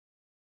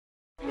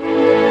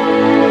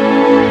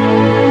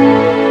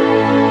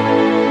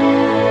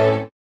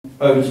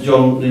over to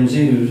John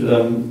Lindsay, who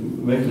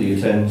regularly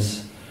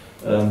attends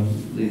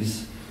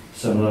these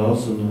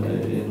seminars and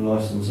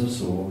enlightens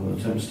us, or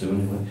attempts to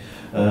anyway,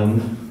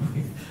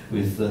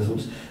 with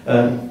thoughts.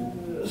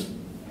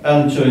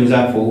 Alan Turing's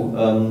apple,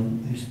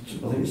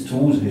 I think it's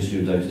towards a history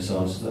of data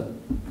science, is that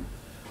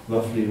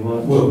roughly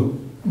right? Well,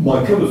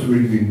 my cover's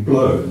really been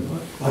blown.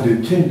 I'd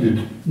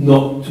intended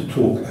not to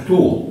talk at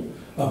all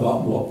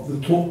about what the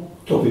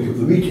topic of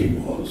the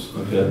meeting was,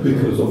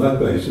 because on that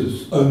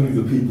basis, only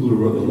the people who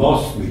were at the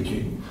last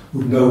meeting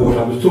would know what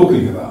I was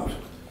talking about.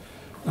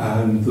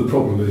 And the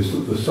problem is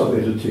that the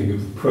sub-editing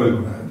of the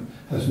programme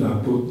has now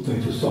put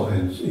data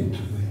science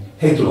into the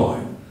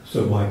headline,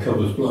 so my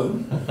cover's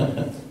blown.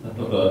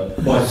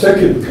 My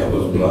second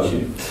cover's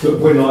blown, but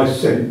when I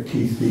sent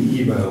Keith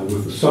the email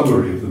with the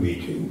summary of the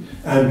meeting,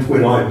 and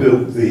when I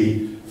built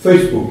the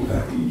Facebook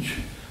page,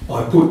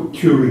 I put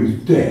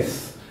Turing's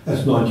death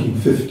as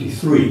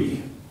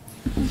 1953.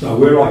 Now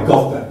where I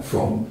got that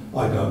from,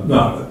 I don't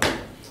know.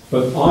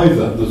 But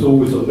either there's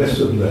always a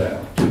lesson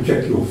there to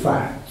check your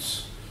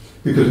facts,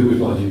 because it was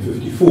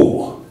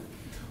 1954,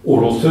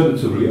 or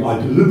alternatively I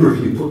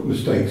deliberately put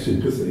mistakes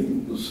into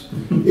things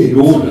in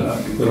order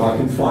that I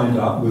can find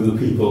out whether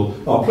people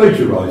are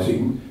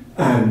plagiarising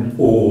and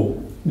or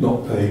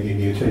not paying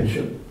any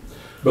attention.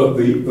 But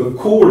the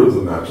core of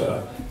the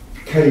matter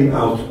came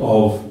out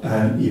of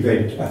an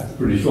event at the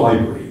British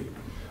Library,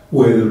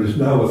 where there is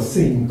now a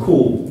thing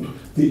called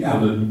the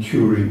Alan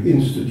Turing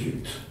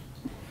Institute.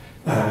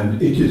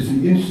 And it is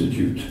the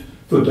Institute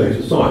for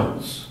Data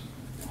Science.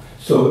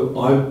 So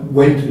I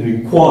went and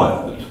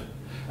inquired,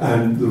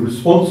 and the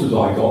responses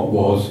I got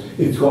was,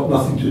 it's got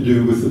nothing to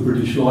do with the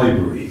British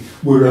Library,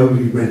 we're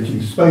only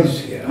renting space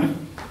here.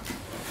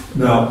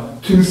 Now,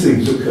 two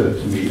things occurred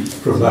to me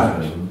from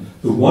that.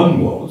 The one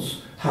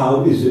was,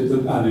 how is it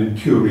that Alan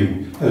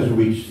Turing has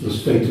reached the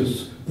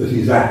status that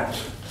he's at?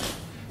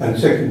 And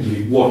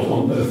secondly, what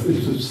on earth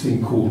is this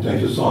thing called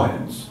data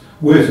science?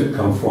 Where's it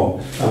come from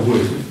and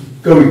where's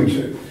it going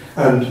to?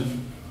 And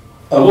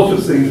a lot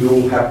of things are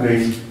all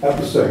happening at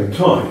the same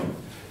time.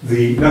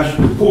 The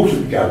National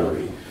Portrait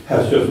Gallery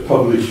has just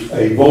published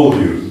a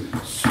volume,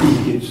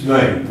 Speak Its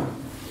Name,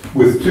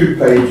 with 2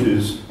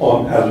 pages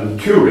on Alan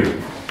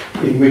Turing,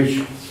 in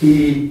which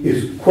he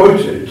is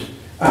quoted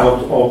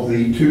out of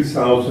the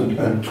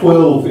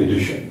 2012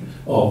 edition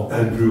of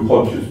Andrew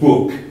Hodges'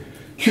 book.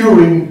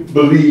 Turing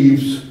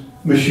believes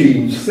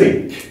machines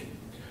think.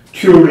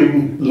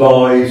 Turing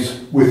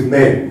lies with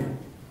men.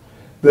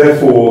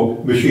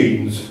 Therefore,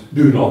 machines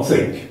do not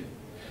think.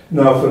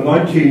 Now, for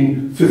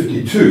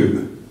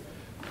 1952,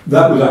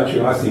 that was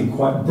actually, I think,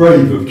 quite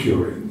brave of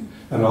Turing,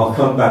 and I'll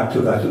come back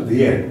to that at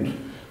the end.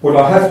 What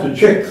I have to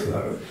check,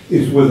 though,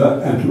 is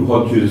whether Andrew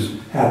Hodges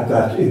had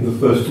that in the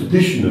first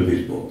edition of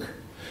his book,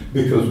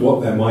 because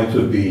what there might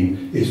have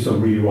been is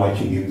some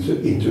rewriting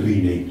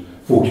intervening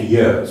 40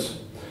 years.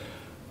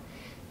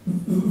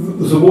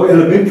 There's a more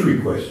elementary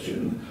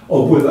question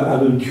of whether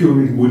Alan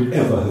Turing would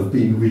ever have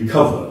been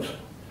recovered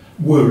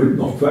were it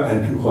not for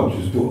Andrew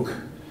Hodges' book.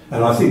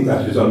 And I think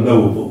that is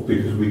unknowable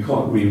because we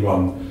can't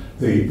rerun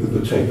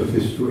the tape of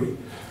history.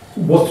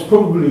 What's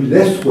probably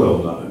less well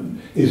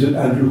known is that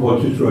Andrew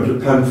Hodges wrote a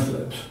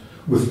pamphlet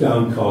with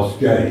Downcast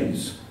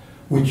Gaze,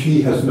 which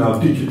he has now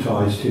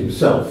digitised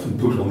himself and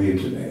put on the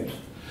internet.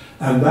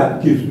 And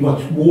that gives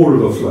much more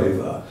of a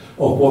flavour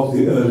of what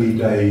the early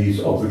days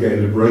of the Gay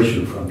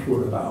Liberation Front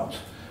were about.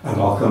 And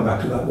I'll come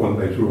back to that one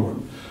later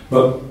on.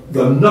 But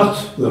the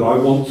nut that I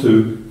want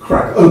to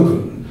crack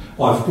open,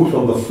 I've put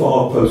on the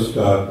far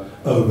poster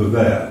over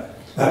there.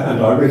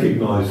 And I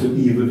recognise that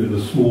even in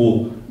a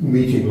small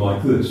meeting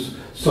like this,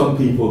 some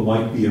people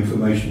might be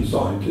information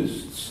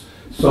scientists,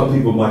 some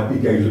people might be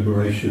gay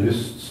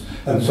liberationists,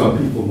 and some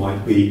people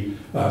might be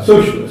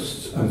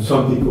socialists, and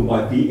some people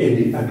might be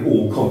any and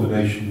all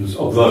combinations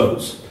of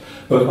those.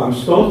 But I'm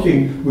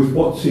starting with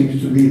what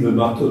seems to me the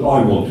nut that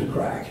I want to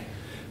crack,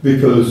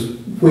 because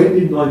when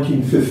in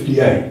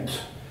 1958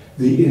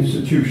 the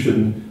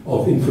Institution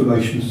of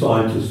Information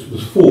Scientists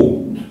was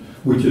formed,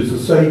 which is the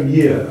same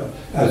year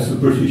as the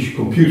British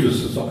Computer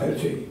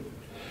Society,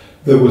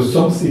 there was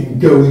something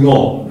going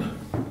on.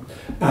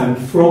 And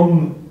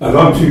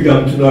I'm too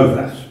young to know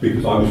that,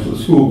 because I was still a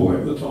schoolboy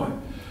at the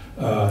time.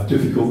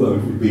 Difficult though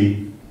it would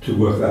be to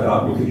work that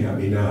out looking at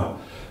me now.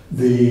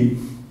 The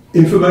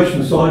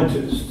information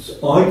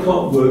scientists, I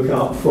can't work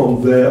out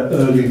from their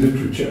early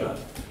literature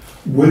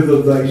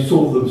whether they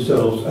saw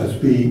themselves as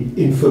being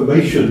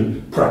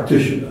information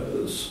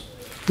practitioners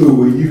who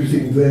were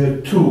using their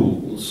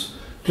tools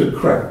to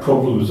crack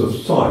problems of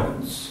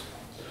science,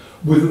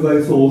 whether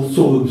they saw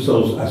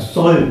themselves as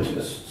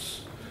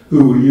scientists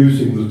who were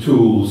using the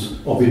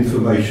tools of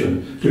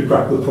information to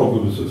crack the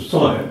problems of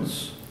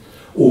science,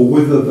 or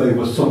whether they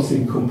were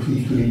something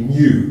completely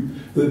new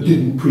that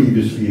didn't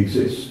previously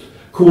exist,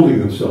 calling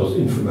themselves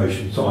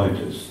information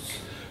scientists,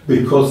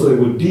 because they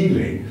were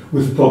dealing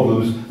with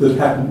problems that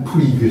hadn't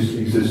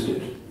previously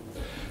existed.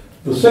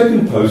 The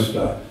second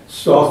poster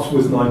starts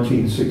with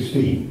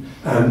 1916,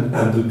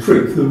 and the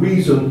trick, the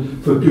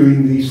reason for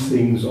doing these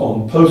things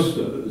on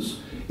posters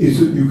is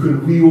that you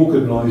can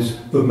reorganize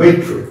the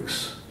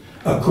matrix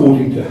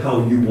according to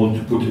how you want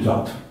to put it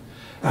up.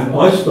 And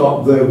I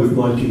start there with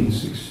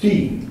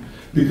 1916,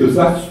 because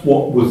that's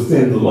what was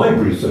then the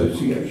Library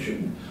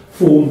Association,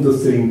 formed the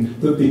thing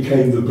that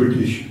became the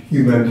British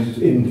Humanities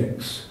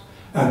Index.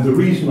 And the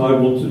reason I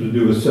wanted to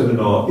do a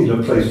seminar in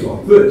a place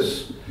like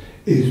this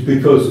is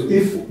because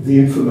if the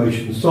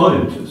information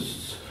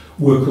scientists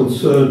were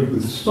concerned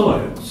with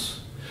science,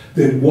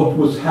 then what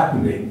was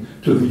happening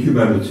to the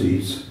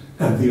humanities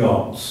and the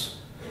arts?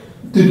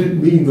 Did it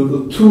mean that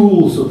the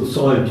tools of the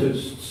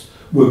scientists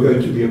were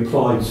going to be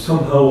applied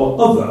somehow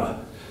or other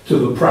to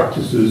the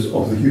practices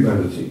of the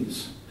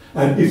humanities?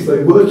 And if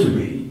they were to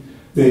be,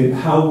 then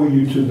how were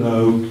you to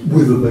know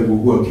whether they were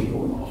working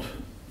or not?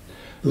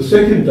 The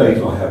second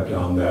date I have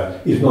down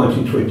there is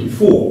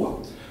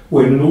 1924,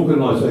 when an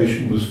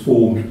organisation was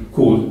formed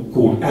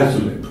called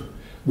ASLIP,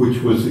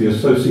 which was the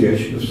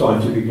Association of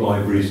Scientific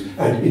Libraries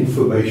and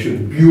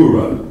Information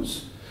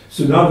Bureaus.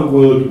 So now the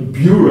word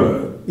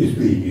bureau is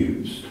being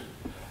used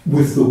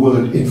with the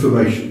word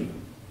information,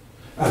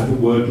 and the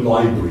word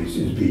libraries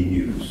is being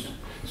used.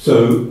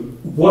 So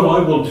what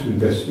I want to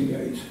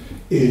investigate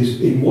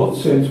is in what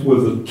sense were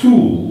the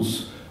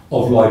tools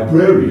of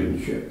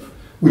librarianship,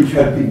 which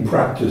had been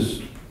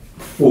practiced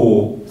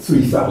for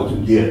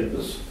 3,000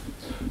 years,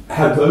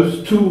 had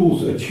those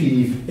tools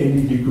achieved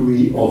any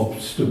degree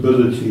of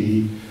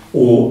stability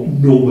or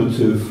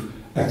normative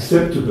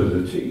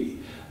acceptability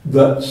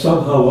that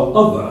somehow or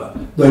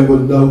other they were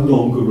no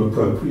longer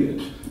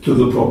appropriate to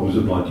the problems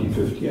of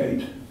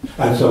 1958.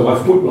 And so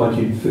I've put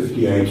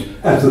 1958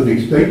 as the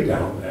next date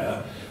down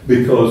there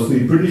because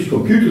the British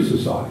Computer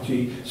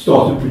Society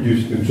started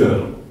producing a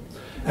journal.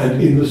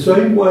 And in the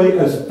same way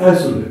as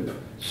ASLIP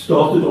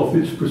started off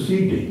its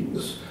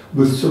proceedings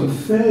with some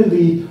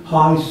fairly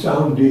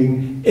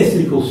high-sounding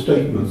ethical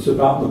statements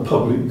about the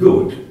public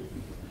good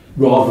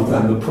rather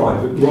than the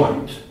private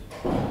right,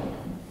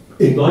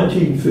 in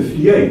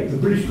 1958 the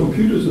British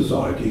Computer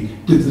Society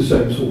did the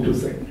same sort of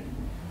thing.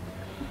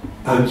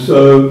 And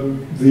so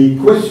the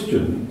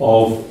question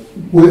of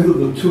whether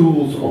the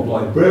tools of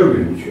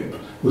librarianship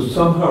were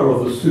somehow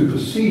or other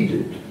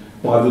superseded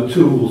by the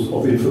tools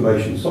of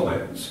information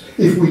science,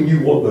 if we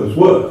knew what those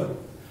were,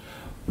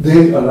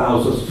 then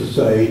allows us to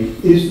say,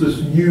 is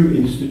this new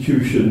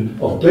institution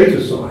of data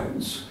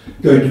science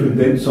going to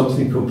invent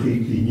something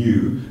completely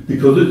new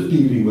because it's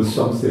dealing with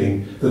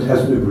something that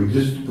has never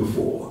existed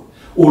before?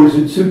 Or is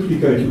it simply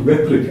going to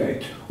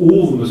replicate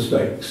all the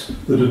mistakes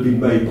that have been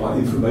made by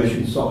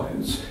information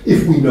science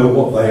if we know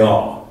what they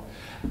are?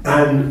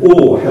 And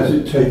or has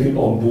it taken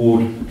on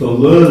board the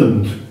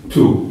learned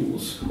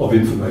tools of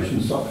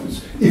information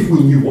science if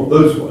we knew what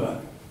those were?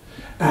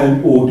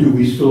 And or do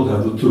we still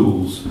have the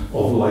tools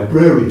of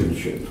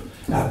librarianship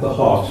at the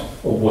heart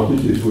of what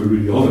it is we're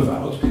really on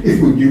about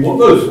if we knew what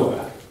those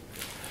were?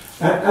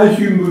 And as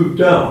you move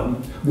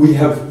down, we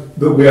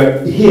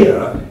are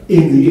here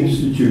in the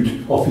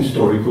Institute of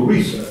Historical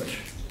Research.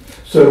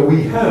 So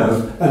we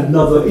have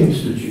another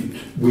institute.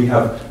 We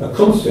have a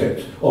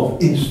concept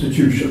of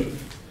institution.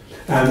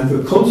 And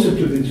the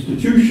concept of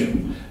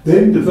institution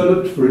then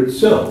developed for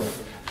itself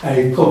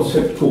a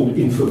concept called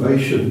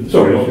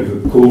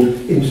called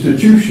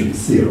institution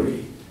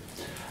theory.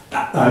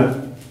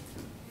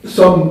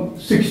 Some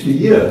 60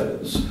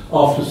 years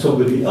after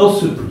somebody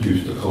else had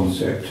produced a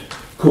concept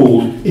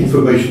called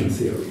information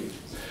theory.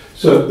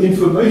 So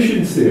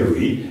information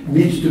theory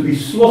needs to be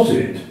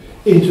slotted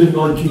into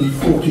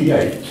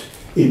 1948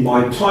 in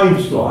my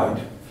time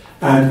slide,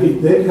 and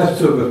it then has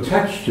to have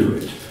attached to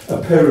it a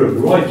pair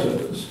of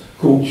writers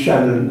called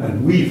Shannon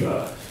and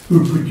Weaver,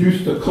 who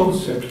produced a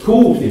concept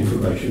called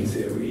information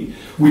theory,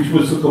 which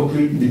was the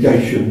complete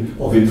negation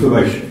of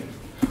information.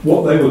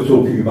 What they were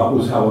talking about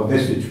was how a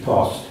message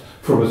passed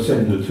from a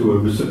sender to a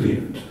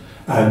recipient,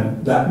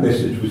 and that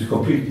message was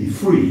completely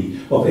free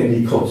of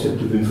any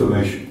concept of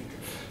information.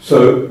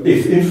 So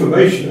if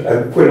information,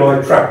 and when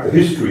I tracked the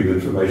history of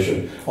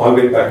information, I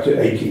went back to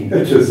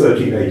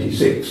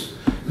 1386,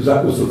 because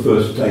that was the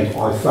first date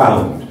I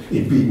found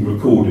it being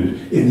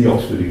recorded in the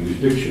Oxford English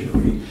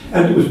Dictionary,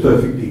 and it was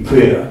perfectly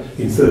clear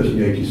in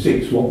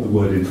 1386 what the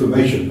word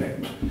information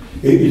meant.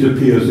 It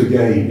appears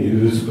again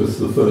in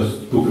Elizabeth I's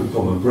Book of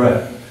Common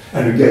Prayer,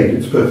 and again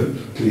it's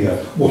perfectly clear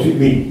what it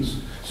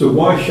means. So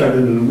why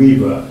Shannon and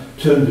Weaver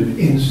turned it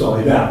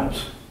inside out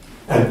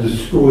and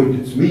destroyed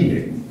its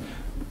meaning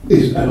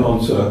is an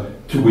answer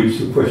to which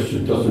the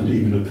question doesn't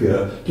even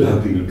appear to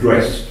have been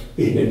addressed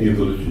in any of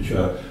the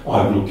literature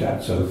I've looked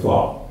at so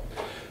far.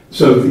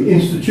 So the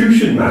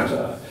institution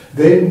matter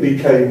then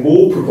became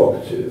more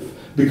provocative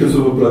because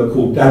of a bloke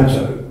called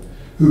Danto,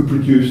 who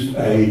produced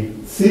a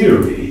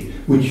theory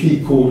which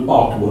he called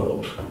art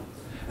world.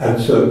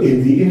 And so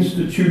in the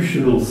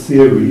institutional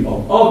theory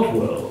of art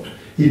world,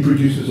 he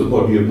produces a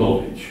body of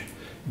knowledge.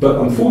 But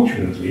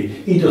unfortunately,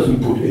 he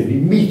doesn't put any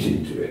meat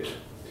into it.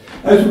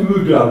 As we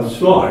move down the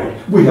slide,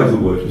 we have the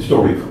word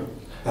historical.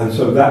 And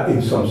so that,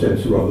 in some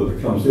sense or other,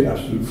 becomes the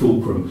absolute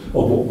fulcrum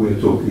of what we're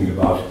talking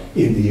about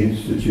in the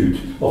Institute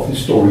of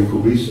Historical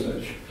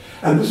Research.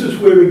 And this is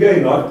where,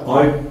 again,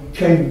 I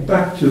came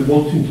back to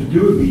wanting to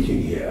do a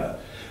meeting here,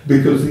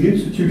 because the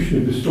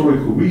institution of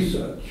historical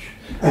research,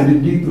 and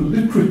indeed the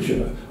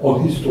literature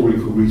on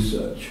historical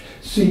research,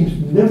 seems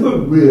never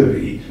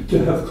really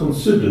to have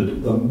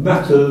considered the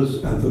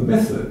matters and the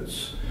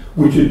methods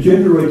which are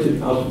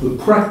generated out of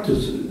the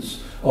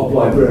practices of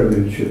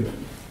librarianship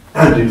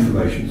and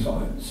information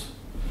science.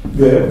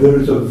 There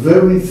is a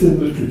very thin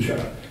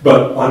literature,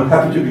 but I'm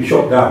happy to be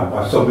shot down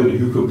by somebody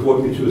who could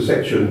point me to a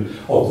section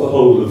of the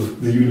whole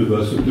of the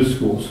universe of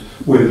discourse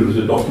where there is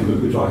a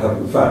document which I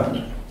haven't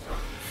found.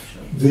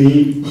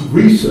 The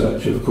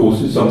research, of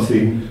course, is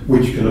something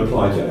which can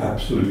apply to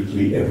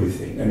absolutely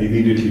everything, and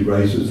immediately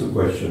raises the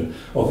question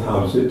of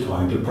how does it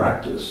tie into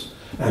practice,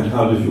 and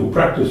how does your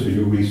practice and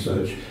your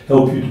research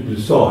help you to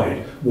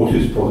decide what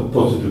is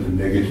positive and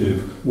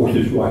negative, what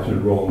is right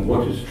and wrong,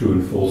 what is true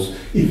and false,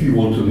 if you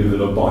want to live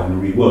in a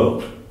binary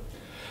world.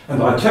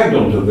 And I tagged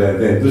onto there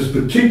then this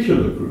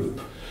particular group,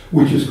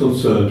 which is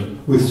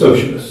concerned with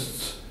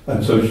socialists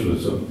and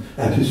socialism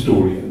and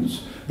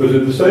historians. But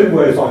in the same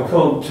way as I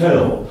can't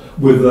tell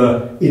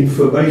whether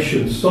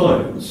information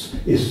science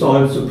is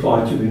science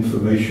applied to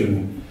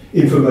information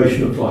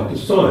applied to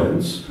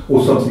science,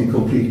 or something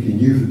completely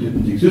new that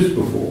didn't exist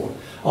before,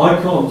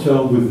 I can't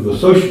tell whether the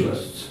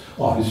socialists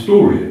are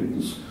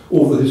historians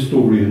or the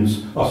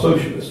historians are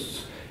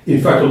socialists.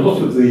 In fact, a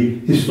lot of the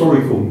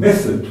historical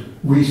method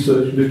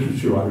research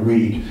literature I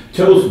read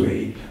tells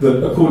me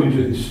that according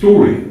to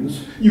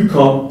historians, you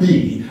can't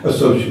be a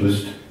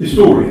socialist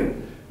historian,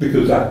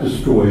 because that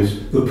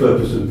destroys the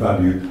purpose and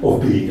value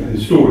of being a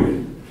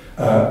historian.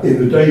 In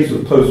the days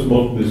of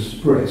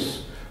postmodernist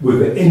press,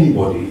 whether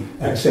anybody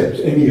accepts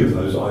any of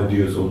those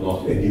ideas or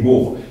not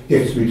anymore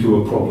gets me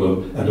to a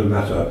problem and a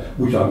matter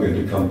which I'm going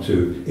to come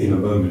to in a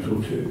moment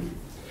or two.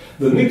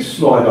 The next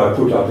slide I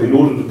put up, in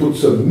order to put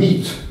some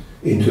meat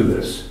into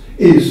this,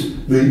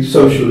 is the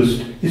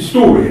socialist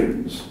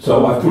historians.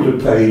 So I put a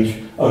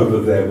page over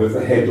there with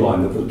a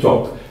headline at the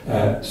top,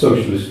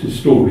 Socialist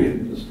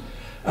Historians.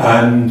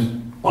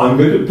 And I'm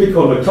going to pick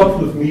on a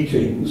couple of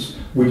meetings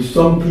which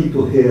some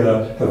people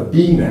here have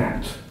been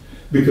at,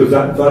 because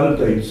that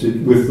validates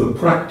it with the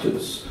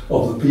practice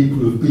of the people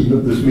who've been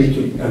at this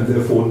meeting and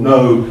therefore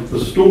know the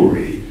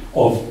story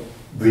of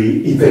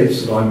the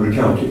events that I'm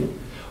recounting.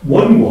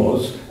 One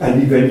was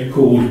an event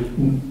called,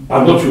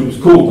 I'm not sure it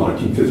was called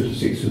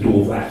 1956 and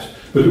all that,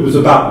 but it was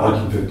about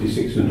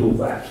 1956 and all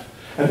that.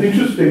 And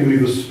interestingly,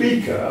 the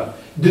speaker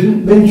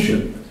didn't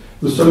mention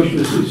the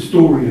Socialist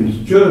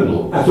Historian's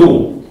Journal at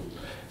all,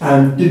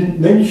 and didn't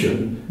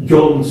mention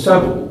John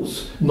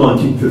Saville's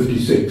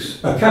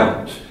 1956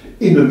 account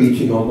in a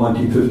meeting on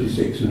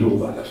 1956 and all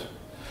that.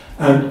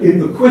 And in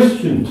the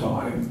question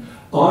time,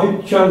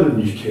 I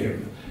challenged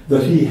him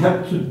that he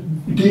had to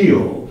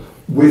deal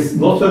with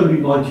not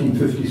only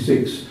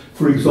 1956,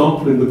 for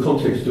example, in the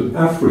context of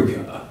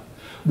Africa,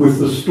 with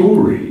the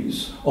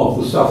stories of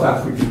the South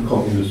African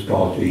Communist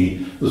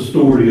Party, the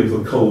story of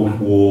the Cold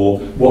War,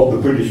 what the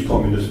British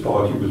Communist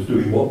Party was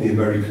doing, what the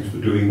Americans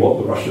were doing, what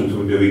the Russians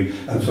were doing,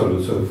 and so on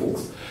and so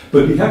forth.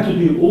 But he had to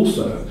deal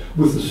also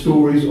with the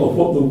stories of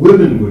what the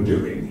women were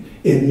doing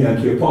in the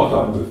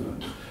anti-apartheid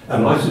movement.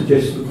 And I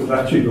suggested that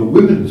actually the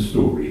women's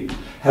story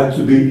had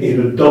to be in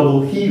a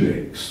double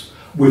helix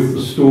with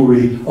the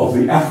story of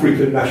the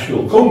African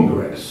National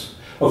Congress,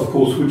 of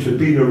course, which had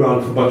been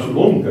around for much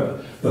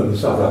longer than the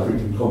South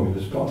African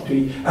Communist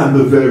Party, and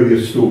the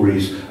various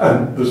stories.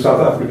 And the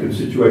South African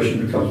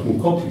situation becomes more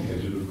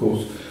complicated, of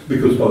course,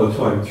 because by the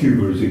time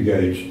Cuba is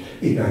engaged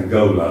in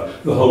Angola,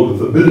 the whole of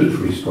the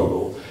military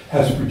struggle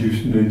has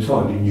produced an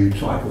entirely new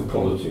type of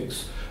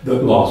politics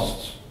that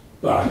lasts,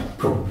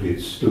 probably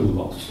it's still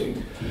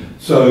lasting.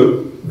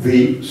 So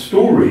the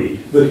story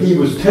that he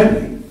was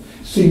telling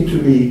seemed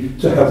to me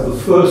to have the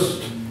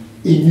first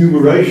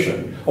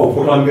enumeration of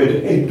what I'm going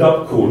to end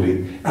up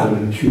calling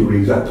Alan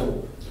Turing's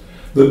apple.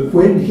 That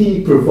when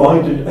he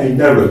provided a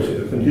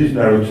narrative, and his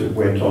narrative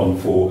went on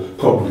for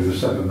probably the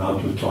same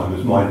amount of time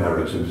as my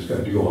narrative is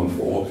going to go on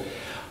for,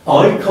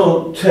 I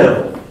can't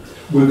tell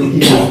whether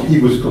he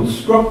was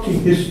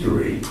constructing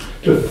history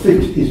to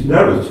fit his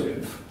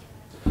narrative,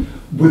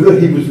 whether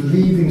he was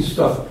leaving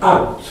stuff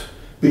out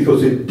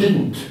because it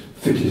didn't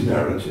fit his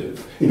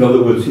narrative. In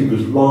other words, he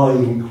was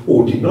lying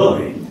or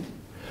denying,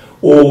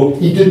 or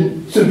he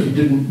simply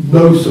didn't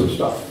know some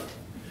stuff.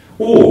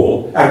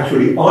 Or,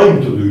 actually,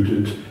 I'm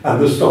deluded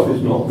and the stuff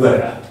is not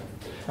there.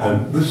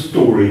 And this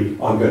story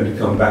I'm going to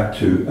come back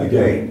to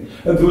again.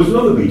 And there was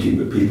another meeting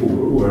that people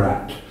were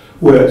at,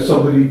 where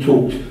somebody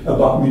talked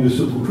about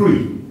municipal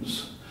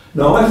dreams.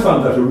 Now, I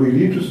found that a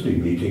really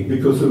interesting meeting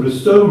because there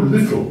is so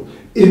little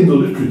in the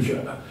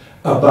literature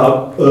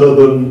about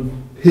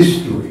urban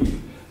history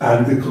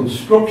and the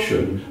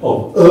construction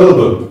of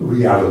urban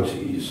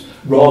realities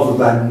rather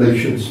than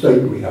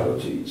nation-state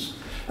realities.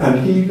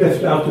 And he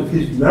left out of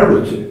his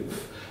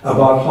narrative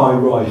about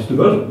high-rise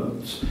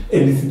developments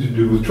anything to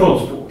do with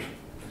transport.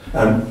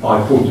 And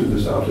I pointed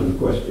this out in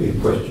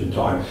question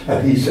time,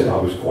 and he said I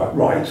was quite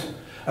right.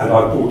 And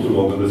I brought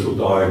along a little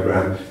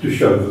diagram to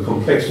show the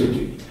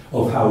complexity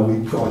of how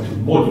we try to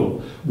model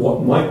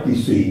what might be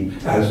seen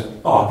as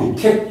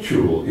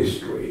architectural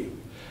history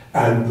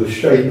and the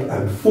shape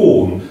and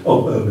form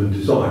of urban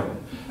design.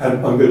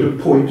 And I'm going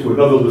to point to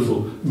another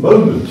little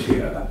moment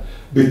here,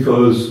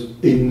 because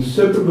in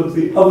several of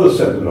the other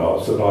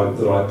seminars that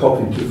I pop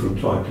into from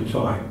time to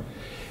time,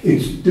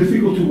 it's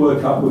difficult to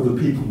work out whether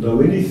people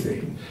know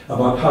anything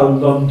about how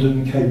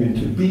London came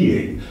into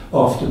being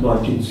after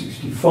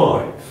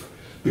 1965,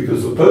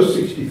 because the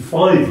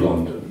post-65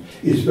 London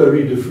is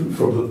very different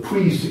from the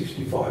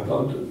pre-65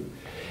 London.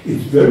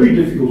 It's very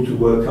difficult to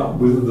work out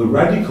whether the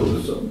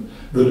radicalism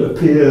that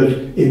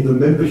appeared in the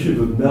membership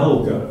of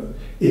NALGO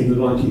in the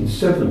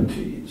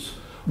 1970s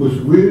was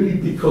really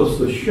because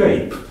the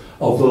shape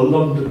of the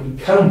London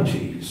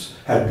counties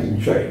had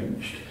been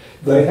changed.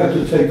 They had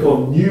to take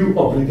on new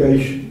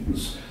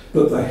obligations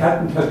that they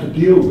hadn't had to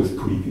deal with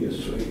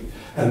previously.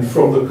 And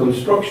from the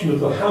construction of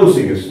the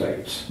housing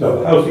estates, now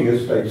the housing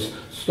estates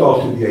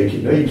start in the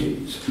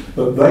 1880s,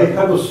 but they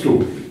have a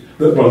story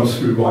that runs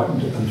through right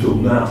until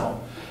now.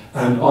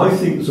 And I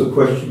think there's a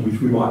question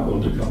which we might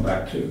want to come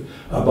back to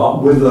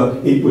about whether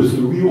it was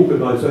the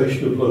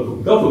reorganisation of local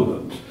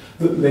government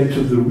that led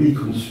to the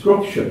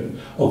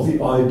reconstruction of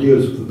the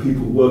ideas of the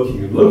people working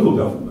in local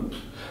government.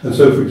 And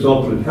so, for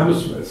example, in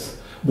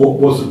Hammersmith, what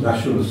was the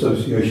National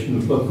Association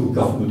of Local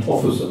Government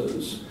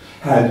Officers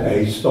had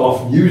a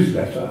staff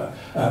newsletter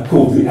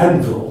called The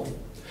Anvil.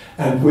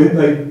 And when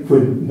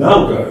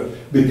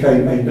NALGO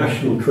became a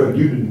national trade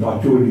union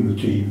by joining the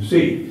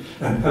TUC,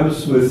 and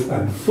Hammersmith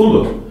and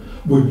Fulham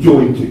were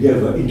joined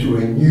together into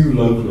a new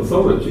local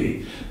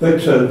authority, they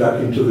turned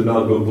that into the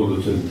NALGO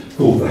bulletin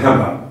called The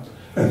Hammer.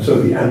 And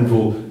so The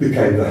Anvil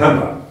became The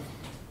Hammer.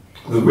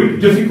 The really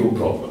difficult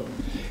problem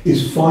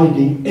is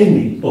finding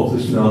any of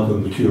this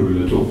NALGO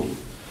material at all.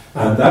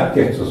 And that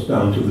gets us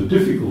down to the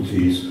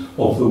difficulties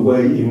of the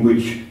way in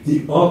which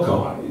the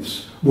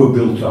archives were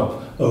built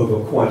up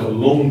over quite a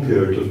long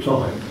period of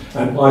time.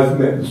 And I've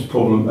met this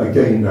problem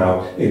again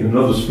now in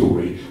another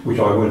story, which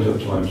I won't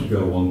have time to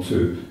go on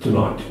to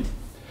tonight.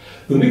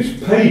 The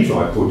next page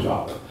I put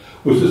up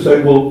was to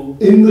say, well,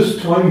 in this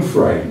time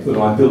frame that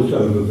I built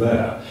over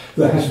there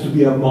has to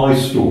be a my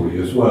story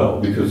as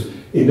well, because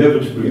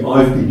inevitably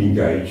I've been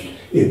engaged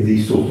in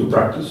these sorts of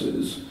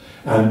practices.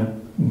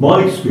 And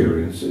my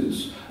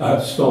experiences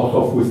start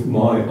off with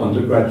my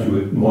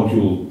undergraduate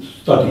module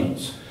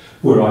studies,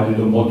 where I did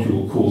a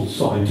module called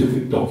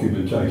Scientific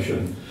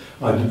Documentation.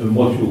 I did a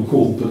module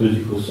called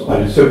I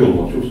did several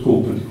modules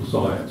called Political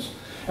Science.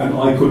 And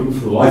I couldn't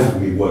for the life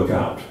of me work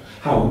out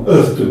how on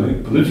earth to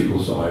make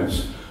political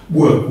science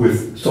work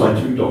with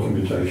scientific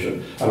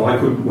documentation. And I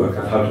couldn't work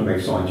out how to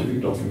make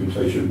scientific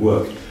documentation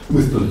work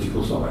with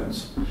political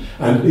science.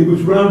 And it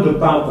was round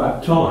about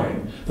that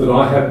time that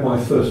I had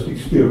my first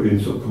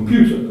experience of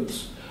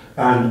computers.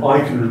 And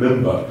I can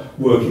remember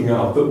working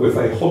out that with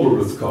a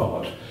Hollerith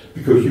card,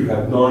 because you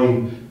had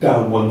 9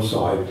 down one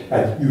side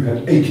and you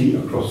had 80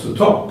 across the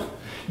top,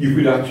 you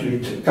could actually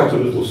cut a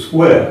little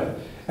square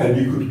and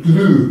you could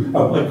glue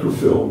a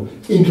microfilm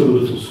into the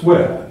little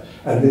square,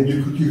 and then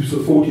you could use the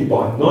 40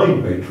 by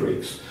 9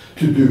 matrix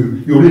to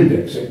do your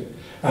indexing.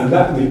 And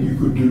that meant you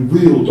could do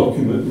real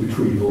document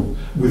retrieval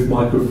with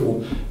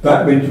microfilm.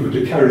 That meant you had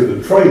to carry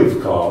the tray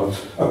of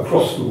cards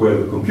across to where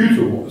the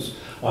computer was.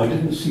 I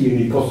didn't see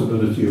any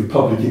possibility of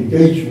public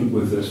engagement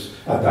with this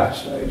at that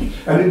stage.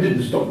 And it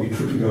didn't stop me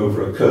tripping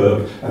over a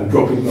curb and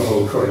dropping the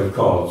whole tray of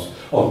cards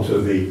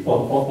onto the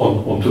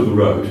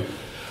road.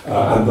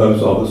 And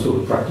those are the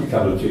sort of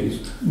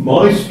practicalities.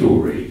 My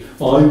story,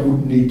 I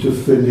would need to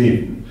fill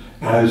in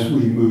as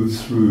we move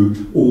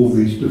through all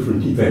these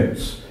different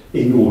events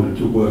in order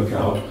to work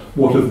out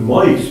what of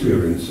my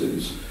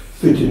experiences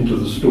fit into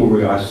the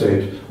story I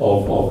said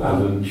of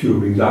Alan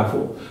Turing's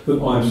apple, that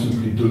I'm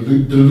simply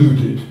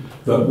deluded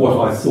that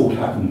what I thought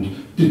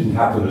happened didn't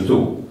happen at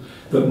all,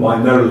 that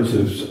my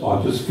narratives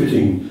are just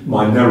fitting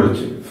my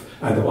narrative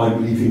and that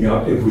I'm leaving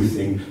out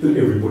everything that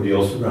everybody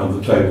else around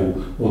the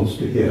table wants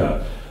to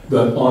hear,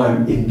 that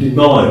I'm in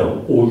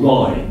denial or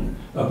lying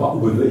about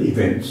whether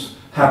events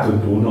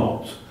happened or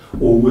not,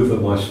 or whether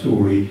my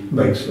story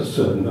makes a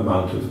certain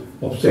amount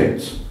of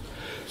sense.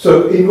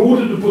 So in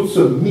order to put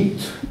some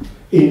meat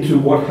into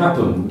what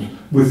happened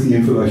with the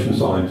information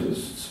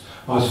scientists,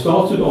 I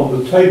started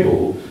on the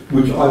table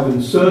which I've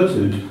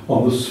inserted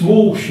on the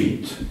small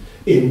sheet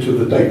into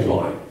the date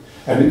line.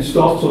 And it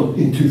starts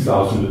in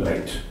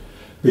 2008,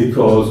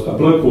 because a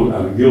bloke called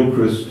Alan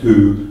Gilchrist,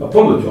 who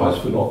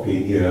apologised for not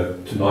being here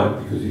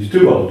tonight because he's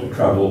too old to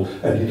travel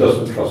and he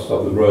doesn't trust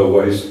other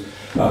railways,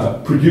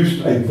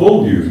 produced a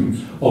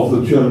volume of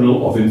the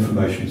Journal of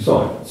Information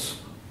Science.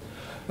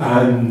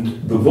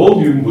 And the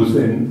volume was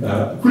then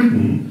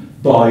written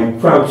by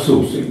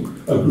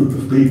crowdsourcing a group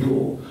of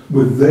people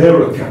with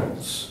their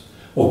accounts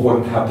of what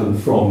had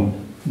happened from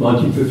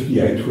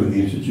 1958, when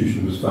the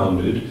institution was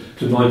founded,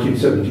 to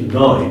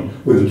 1979,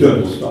 when the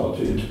journal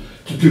started,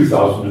 to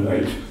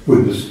 2008,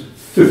 when this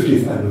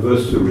 50th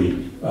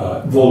anniversary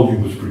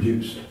volume was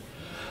produced.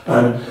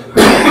 And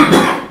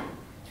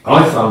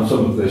I found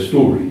some of their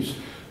stories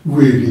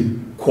really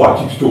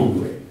quite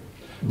extraordinary.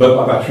 but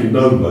I've actually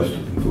known most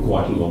of them for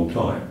quite a long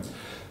time.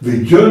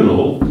 The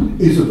journal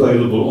is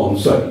available on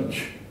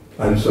Sage,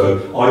 and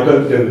so I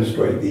don't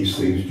demonstrate these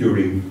things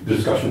during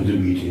discussions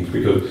and meetings,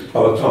 because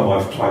by the time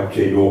I've typed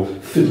in or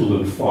fiddled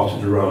and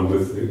farted around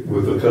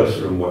with the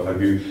cursor and what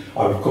have you,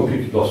 I've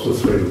completely lost the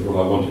thread of what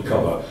I want to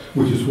cover,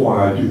 which is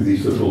why I do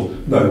these little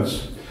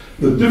notes.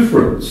 The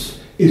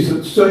difference is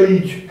that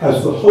Sage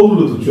has the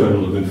whole of the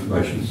Journal of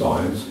Information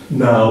Science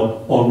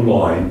now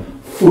online,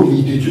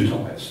 fully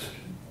digitized.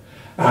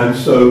 And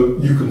so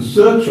you can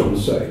search on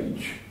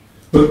Sage,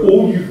 but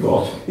all you've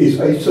got is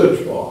a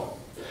search bar.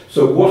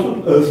 So what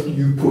on earth do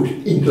you put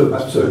into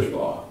that search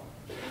bar?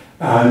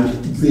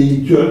 And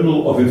the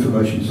Journal of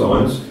Information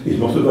Science is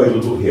not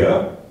available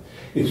here.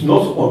 It's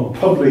not on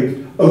public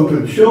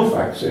open shelf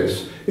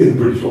access in the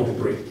British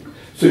Library.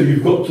 So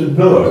you've got to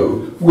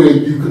know where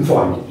you can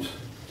find it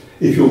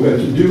if you're going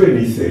to do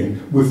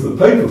anything with the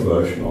paper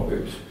version of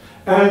it,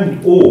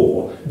 and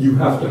or you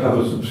have to have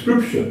a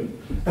subscription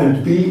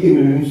and be in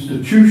an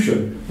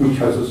institution which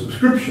has a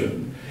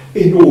subscription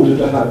in order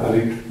to have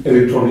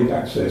electronic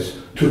access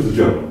to the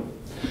journal.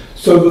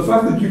 So the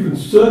fact that you can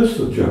search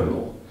the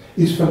journal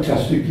is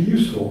fantastically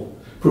useful,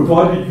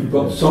 provided you've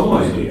got some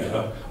idea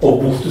of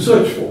what to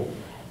search for.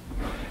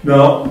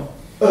 Now,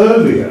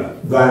 earlier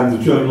than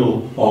the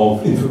Journal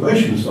of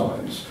Information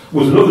Science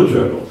was another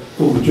journal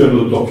called the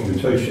Journal of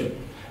Documentation,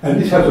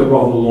 and this has a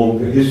rather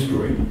longer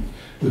history.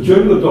 The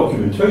Journal of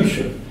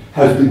Documentation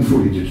has been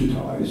fully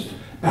digitized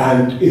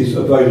and is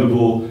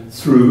available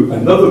through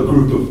another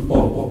group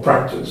of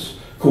practice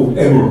called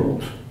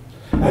Emerald.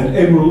 And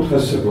Emerald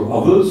has several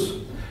others.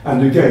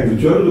 And again,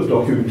 the Journal of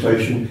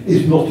Documentation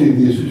is not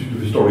in the Institute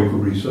of Historical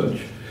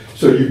Research,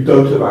 so you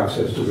don't have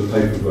access to the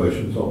paper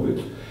versions of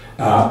it.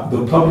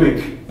 The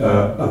public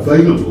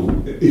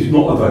available is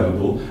not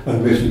available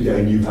unless,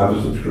 again, you have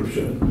a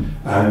subscription.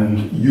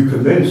 And you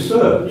can then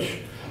search,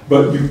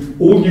 but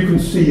all you can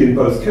see in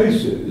both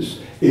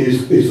cases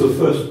is the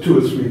first 2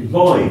 or 3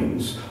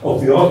 lines of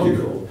the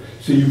article.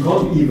 So you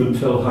can't even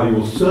tell how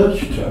your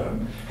search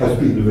term has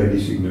been of any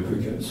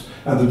significance.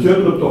 And the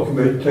Journal of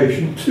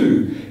Documentation,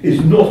 too,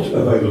 is not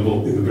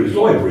available in the British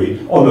Library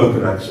on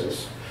open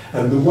access.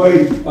 And the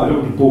way, I don't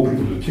want to bore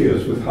people to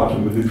tears with how to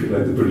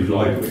manipulate the British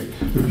Library,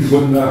 but you've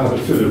got to know how to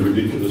fill a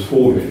ridiculous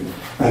form in,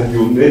 and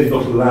you're then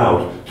not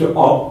allowed to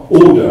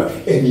order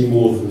any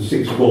more than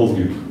 6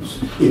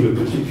 volumes in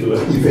a particular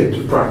event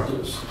of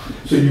practice.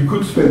 So you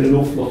could spend an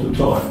awful lot of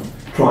time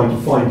trying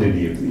to find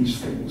any of these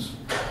things.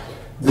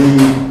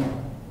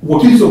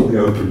 What is on the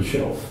open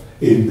shelf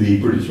in the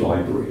British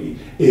Library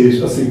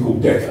is a thing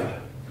called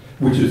Decca,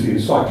 which is the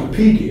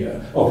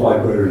Encyclopedia of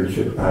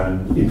Librarianship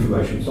and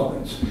Information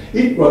Science.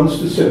 It runs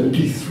to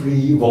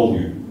 73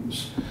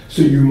 volumes,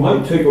 so you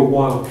might take a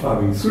while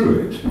ploughing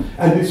through it,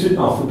 and it's in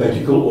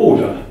alphabetical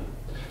order.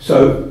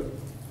 So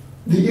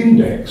the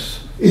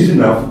index is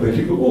in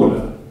alphabetical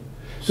order,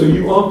 so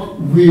you aren't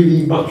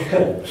really much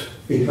helped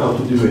in how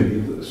to do any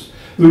of this.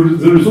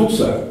 There is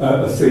also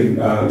a thing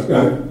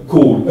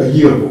called a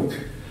yearbook,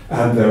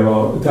 and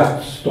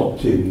that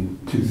stopped in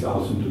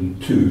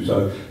 2002.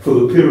 So for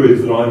the period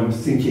that I'm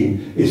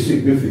thinking is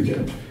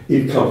significant,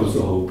 it covers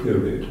the whole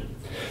period.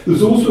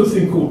 There's also a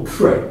thing called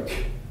Trek,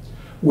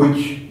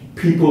 which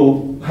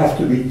people have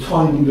to be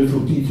tiny little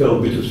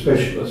detailed bit of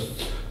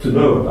specialists to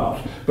know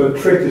about. But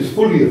Trek is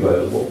fully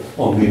available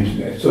on the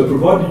internet. So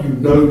provided you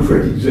know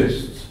Trek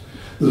exists,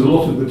 there's a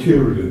lot of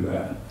material in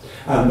there.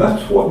 And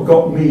that's what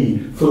got me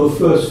for the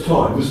first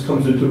time. This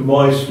comes into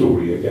my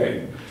story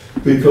again,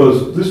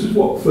 because this is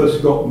what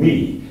first got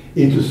me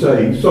into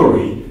saying,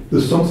 sorry,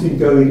 there's something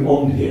going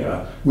on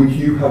here which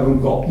you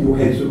haven't got your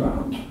heads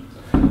around.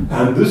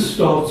 And this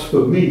starts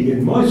for me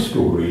in my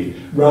story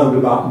round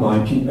about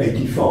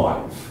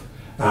 1985.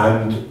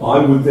 And I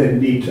would then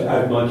need to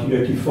add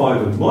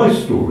 1985 and my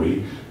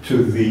story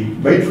to the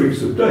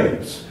matrix of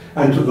dates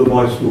and to the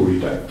my story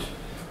date.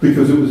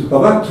 Because it was,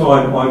 by that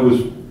time, I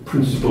was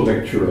principal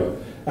lecturer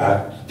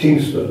at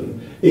Kingston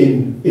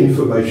in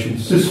information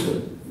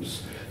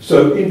systems.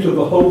 So into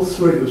the whole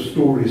thread of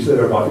stories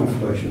there about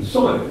information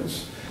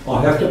science,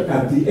 I have to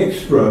add the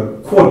extra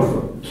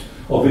quadrant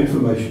of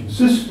information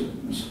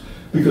systems,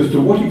 because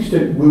to what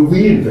extent were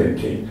we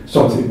inventing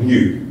something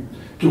new?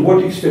 To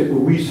what extent were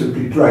we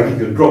simply dragging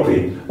and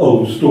dropping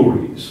old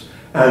stories?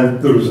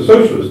 And there is a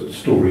socialist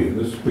story in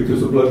this,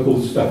 because the bloke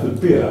called Stafford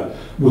Beer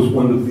was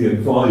one of the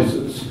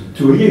advisors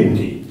to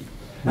Allende.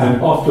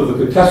 And after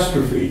the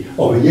catastrophe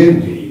of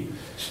Allende,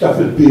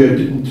 Stafford Beer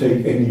didn't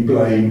take any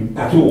blame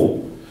at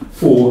all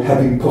for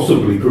having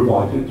possibly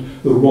provided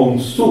the wrong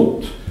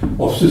sort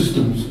of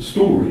systems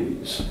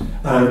stories.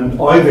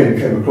 And I then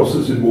came across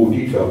this in more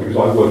detail because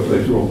I worked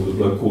later on with a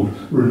bloke called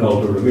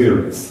Ronaldo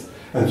Ramirez.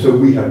 And so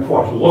we had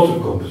quite a lot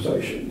of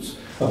conversations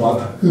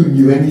about who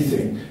knew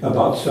anything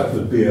about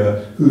Stafford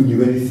Beer, who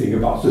knew anything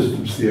about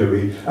systems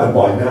theory, and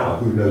by now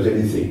who knows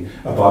anything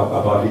about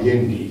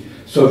Allende.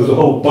 So there's a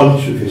whole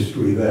bunch of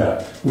history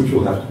there which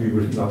will have to be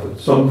written up at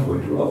some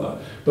point or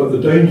other. But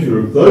the danger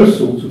of those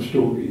sorts of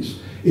stories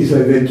is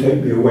they then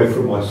take me away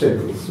from my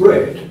central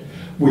thread,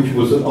 which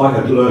was that I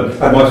had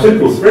learned, and my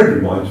central thread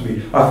reminds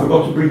me, I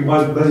forgot to bring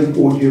my main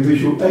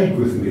audiovisual aid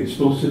with me. It's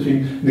still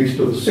sitting next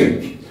to the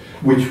sink,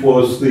 which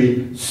was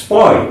the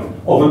spine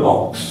of an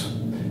ox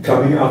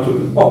coming out of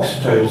an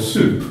oxtail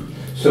soup.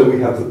 So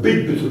we have the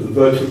big bit of the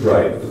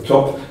vertebrae at the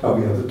top,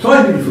 and we have the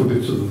tiny little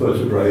bits of the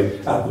vertebrae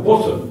at the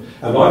bottom.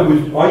 And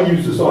I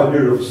use this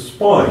idea of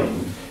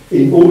spine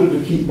in order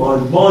to keep my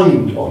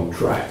mind on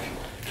track,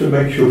 to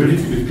make sure,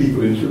 particularly if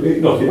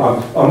people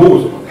I'm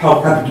always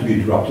happy to be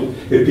interrupted.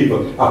 If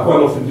people, I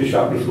quite often dish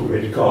out little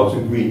red cards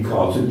and green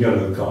cards and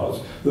yellow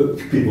cards that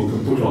people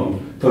can put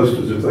on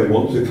posters if they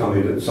want to come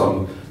in at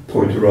some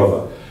point or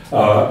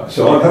other.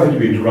 So I'm happy to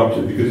be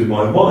interrupted because in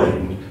my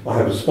mind I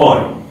have a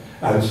spine.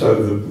 And so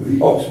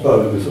the ox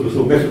bone is a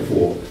little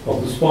metaphor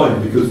of the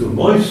spine, because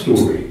my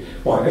story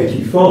by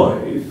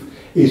 85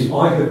 is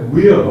I had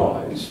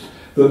realised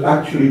that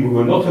actually we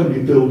were not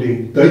only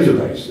building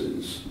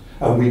databases,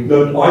 and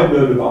I'd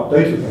known about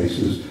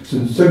databases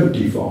since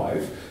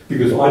 75,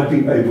 because I'd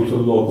been able to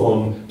log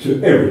on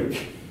to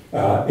Eric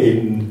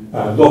in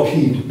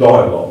Lockheed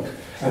Dialogue,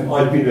 and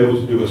I'd been able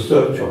to do a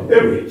search on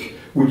Eric,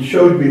 which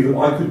showed me that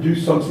I could do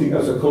something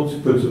as a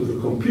consequence of the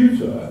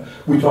computer,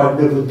 which I'd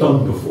never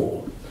done before.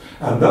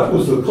 And that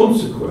was the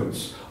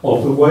consequence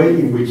of the way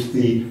in which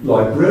the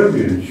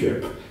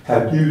librarianship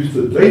had used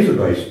the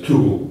database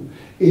tool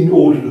in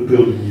order to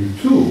build a new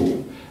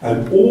tool.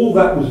 And all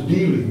that was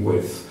dealing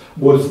with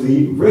was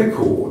the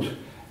record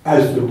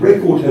as the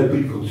record had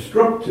been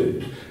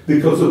constructed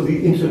because of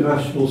the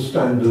international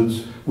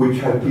standards which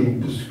had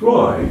been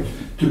described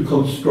to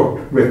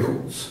construct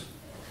records.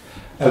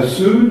 As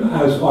soon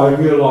as I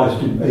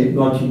realized in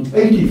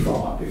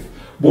 1985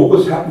 what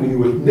was happening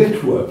with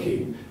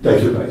networking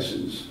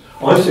databases,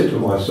 I said to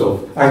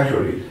myself,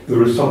 actually,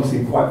 there is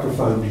something quite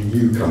profoundly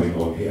new coming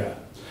on here.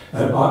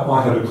 And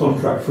I had a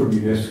contract from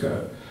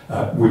UNESCO,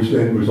 which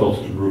then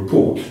resulted in a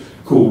report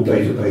called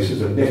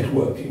Databases and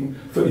Networking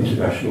for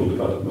International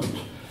Development.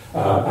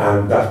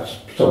 And that's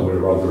somewhere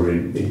or other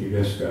in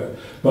UNESCO.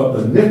 But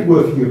the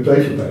networking of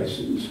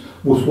databases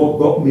was what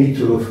got me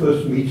to the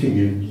first meeting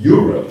in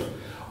Europe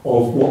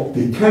of what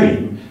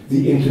became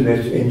the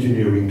Internet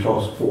Engineering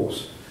Task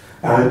Force.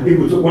 And it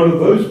was at one of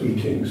those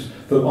meetings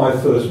that I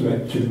first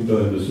met Tim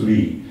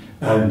Berners-Lee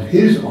and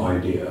his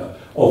idea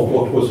of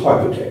what was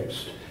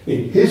hypertext,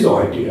 in his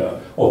idea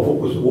of what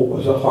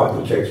was a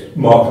hypertext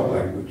markup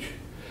language.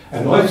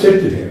 And I said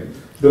to him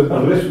that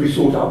unless we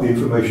sort out the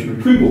information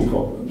retrieval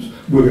problems,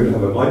 we're going to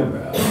have a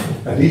nightmare.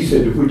 And he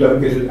said if we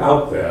don't get it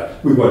out there,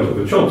 we won't have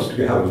a chance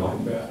to have a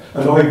nightmare.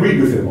 And I agreed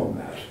with him on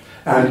that.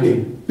 And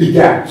it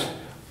begat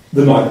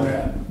the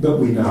nightmare that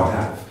we now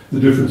have.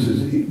 The difference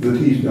is that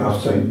he's now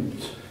St.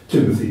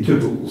 Timothy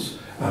Tibbles.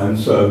 And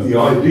so the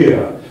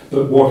idea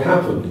that what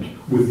happened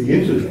with the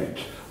internet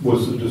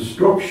was the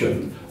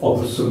destruction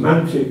of the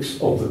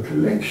semantics of the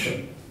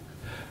collection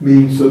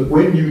means that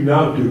when you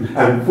now do,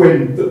 and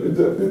when,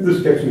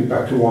 this gets me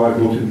back to why I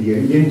brought in the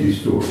Allende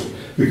story,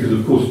 because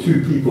of course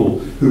two people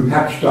who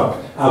hatched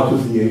up out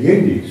of the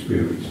Allende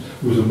experience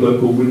was a bloke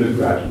called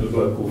Winograd and a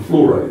bloke called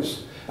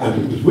Flores.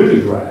 And it was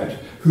Winograd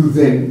who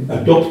then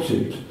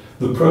adopted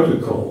the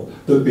protocol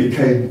that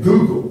became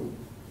Google.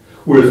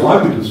 Whereas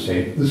I would have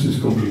said, this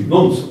is complete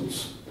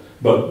nonsense.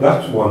 But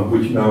that's one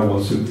which now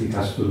one simply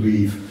has to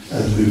leave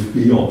and live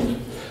beyond.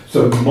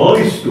 So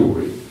my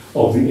story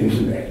of the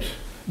internet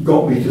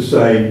got me to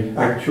saying,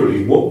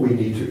 actually, what we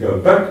need to go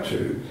back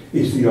to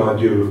is the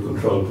idea of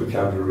controlled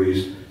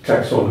vocabularies,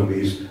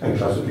 taxonomies, and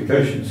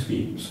classification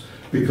schemes,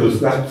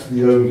 because that's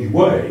the only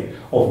way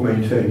of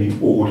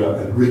maintaining order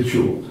and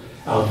ritual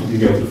out of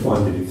being able to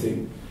find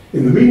anything.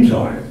 In the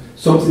meantime,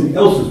 something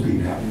else has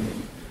been happening.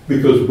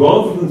 Because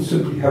rather than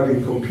simply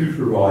having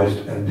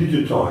computerized and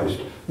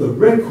digitized the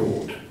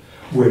record,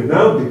 we're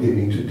now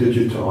beginning to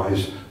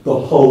digitize the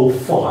whole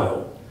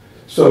file.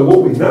 So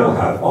what we now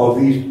have are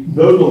these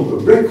no longer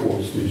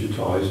records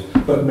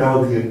digitized, but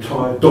now the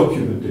entire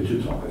document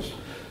digitized.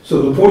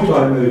 So the point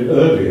I made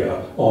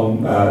earlier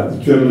on the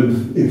Journal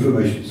of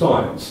Information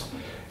Science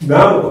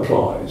now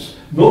applies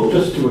not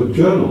just to a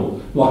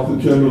journal like the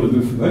Journal of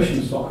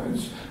Information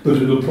Science, but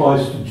it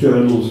applies to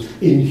journals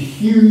in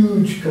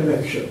huge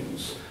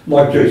collections,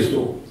 like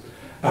JSTOR.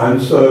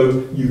 And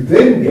so you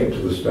then get to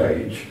the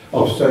stage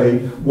of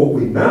saying what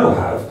we now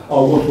have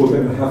are what we're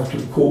going to have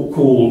to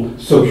call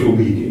social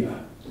media.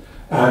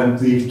 And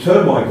the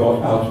term I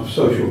got out of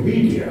social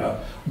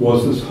media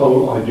was this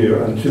whole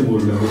idea, and Tim will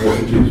remember what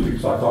it is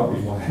because I can't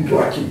read my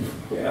handwriting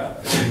from here.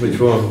 Which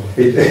one?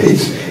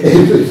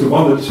 It's the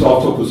one that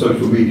starts off with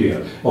social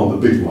media on the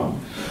big one.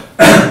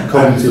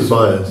 Cognitive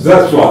bias.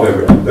 That's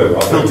right, there we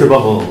are. Filter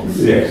bubbles.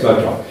 Yes,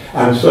 that's right.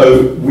 And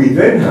so we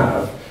then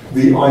have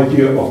the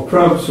idea of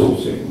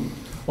crowdsourcing,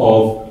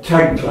 of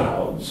tag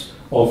clouds,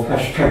 of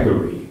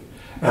hashtaggery,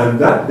 and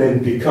that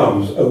then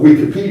becomes a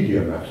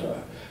Wikipedia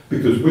matter,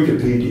 because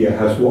Wikipedia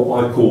has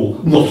what I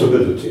call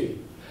notability.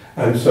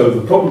 And so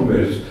the problem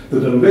is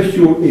that unless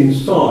you're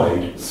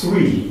inside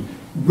 3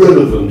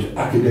 relevant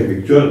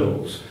academic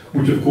journals,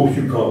 which of course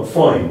you can't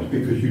find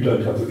because you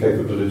don't have the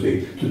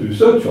capability to do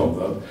search on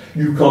them,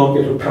 you can't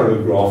get a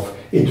paragraph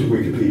into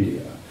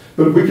Wikipedia.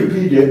 But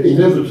Wikipedia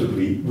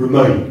inevitably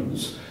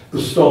remains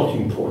the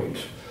starting point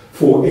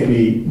for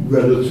any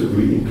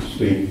relatively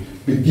interesting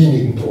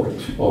beginning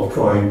point of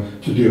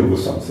trying to deal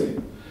with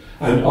something.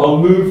 And I'll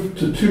move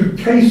to two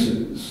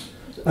cases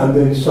and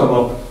then sum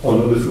up on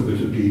a little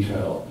bit of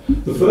detail.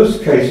 The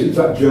first case is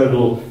that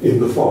journal in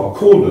the far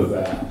corner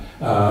there,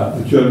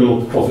 the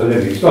Journal of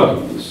Hellenic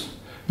Studies,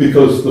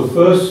 because the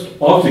first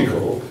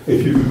article,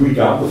 if you could read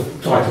out the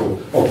title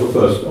of the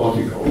first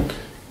article.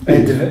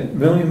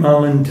 William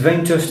Allen,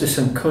 Divine Justice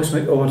and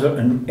Cosmic Order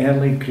in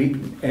Early Greek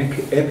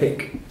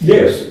Epic.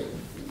 Yes,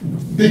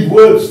 big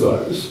words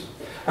those.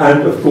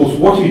 And of course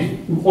what he's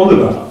on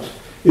about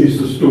is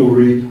the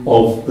story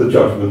of the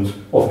judgment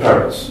of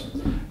Paris.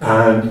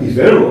 And he's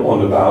there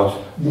on about,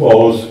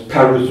 was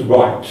Paris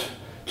right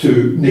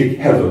to nick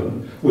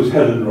Helen? Was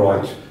Helen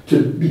right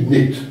to be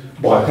nicked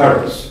by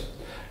Paris?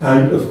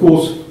 And of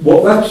course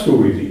what that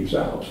story leaves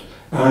out,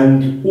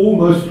 and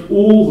almost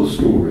all the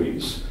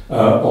stories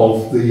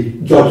of the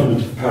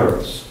judgment of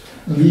Paris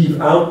leave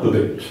out the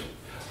bit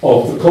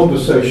of the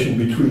conversation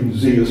between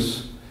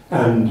Zeus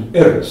and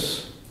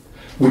Eris,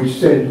 which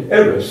sent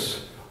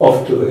Eris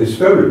off to the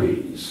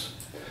Hesperides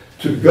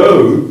to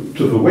go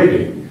to the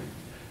wedding,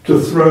 to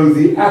throw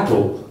the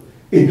apple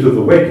into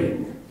the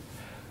wedding,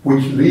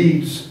 which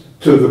leads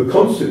to the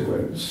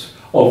consequence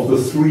of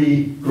the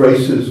three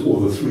graces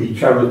or the three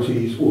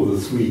charities or the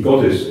three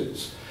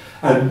goddesses.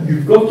 And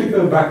you've got to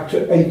go back to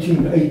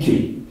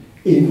 1880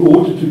 in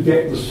order to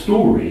get the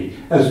story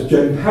as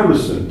Jane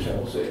Harrison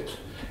tells it,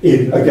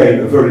 in, again,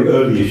 a very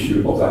early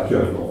issue of that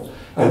journal.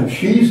 And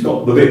she's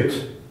got the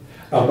bit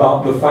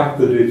about the fact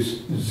that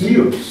it's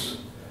Zeus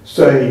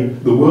saying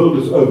the world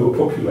is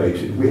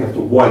overpopulated, we have to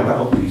wipe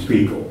out these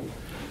people,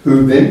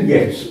 who then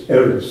gets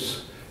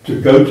Eris to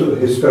go to the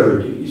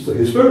Hesperides. The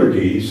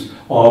Hesperides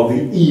are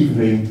the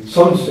evening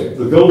sunset.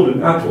 The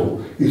golden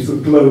apple is the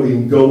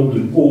glowing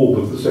golden orb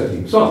of the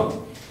setting sun.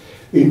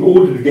 In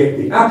order to get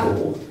the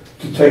apple,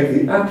 to take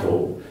the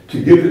apple,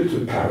 to give it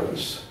to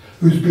Paris,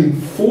 who's been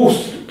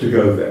forced to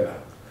go there.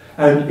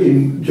 And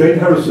in Jane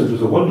Harrison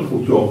does a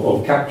wonderful job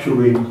of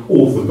capturing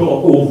all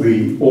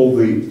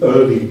the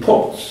early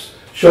pots,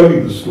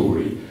 showing the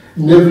story.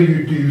 Never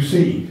do you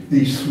see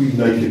these three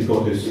naked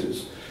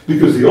goddesses,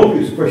 because the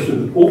obvious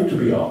question that ought to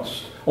be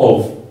asked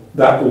of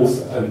that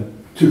author,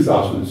 and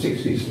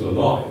 2006 he's still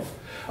alive,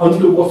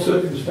 under what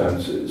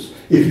circumstances,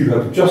 if you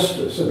have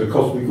justice and a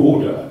cosmic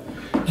order,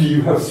 do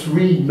you have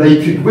three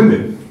naked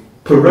women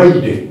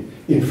parading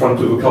in front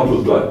of a couple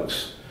of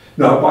blokes?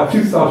 Now, by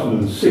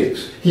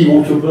 2006, he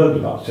ought to have learned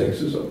about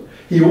sexism.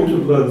 He ought to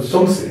have learned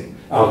something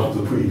out of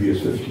the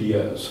previous 50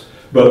 years.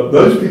 But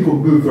those people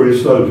move very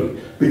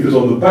slowly, because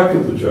on the back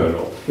of the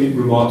journal, it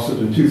remarks that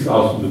in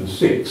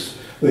 2006,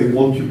 they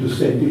want you to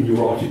send in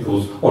your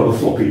articles on a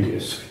floppy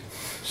disk.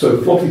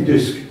 So floppy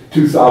disk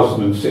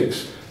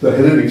 2006, the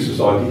Hellenic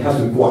Society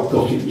hasn't quite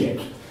got it yet.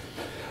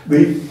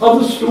 The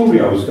other story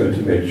I was going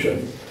to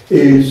mention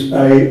is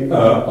an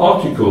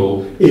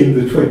article in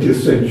the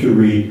 20th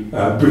century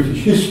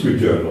British History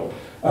Journal,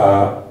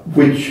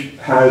 which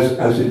has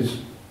as its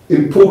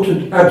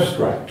important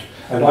abstract,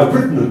 and I've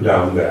written them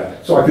down there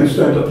so I can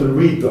stand up and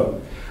read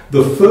them,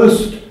 the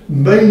first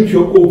major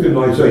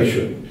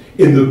organisation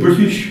in the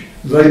British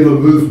Labour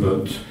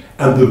movement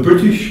and the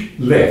British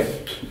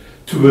left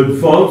to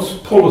advance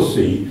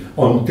policy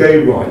on gay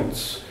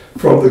rights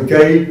from the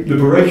gay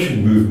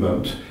liberation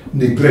movement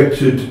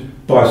neglected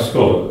by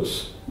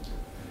scholars.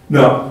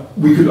 Now,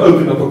 we could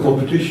open up a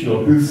competition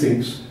on who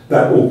thinks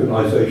that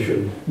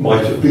organisation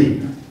might have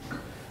been.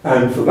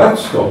 And for that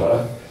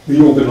scholar,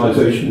 the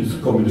organisation is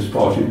the Communist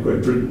Party of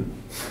Great Britain.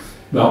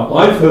 Now,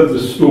 I've heard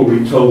this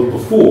story told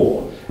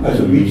before at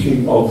a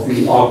meeting of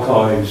the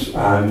archives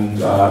and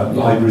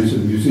libraries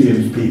and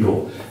museums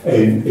people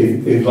in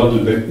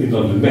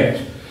London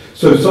Met.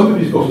 So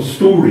somebody's got a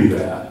story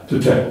there to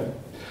tell.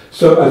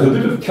 So as a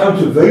bit of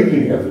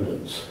countervailing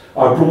evidence,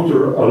 I brought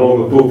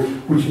along a book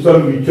which has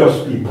only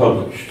just been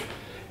published,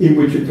 in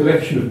which a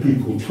collection of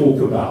people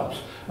talk about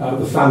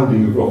the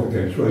founding of Rock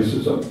Against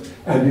Racism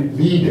and it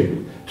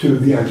leading to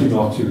the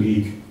Anti-Nazi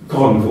League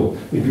Carnival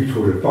in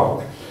Victoria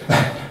Park.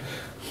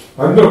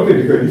 I'm not going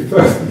to go any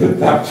further than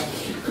that,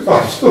 because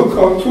I still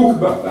can't talk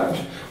about that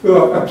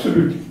without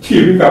absolutely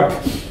tearing up.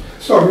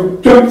 So I'm going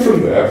to jump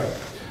from there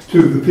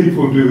to the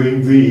people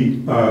doing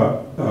the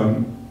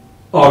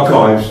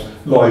archives,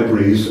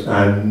 libraries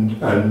and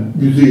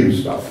museum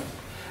stuff,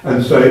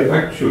 and say,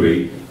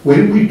 actually,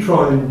 when we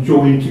try and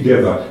join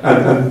together,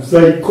 and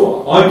I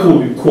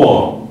call it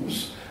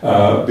qualms,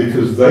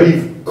 because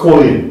they've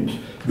coined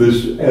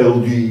this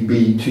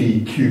LGBTQI,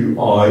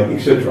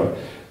 etc.,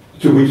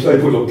 to which they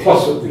put a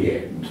plus at the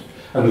end.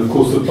 And of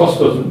course the plus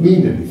doesn't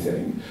mean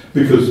anything,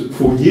 because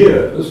for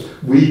years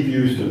we've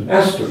used an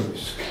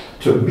asterisk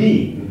to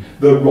mean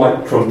the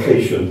right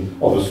truncation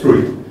of a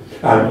string.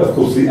 And of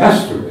course the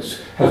asterisk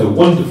has a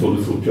wonderful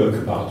little joke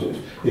about it,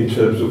 in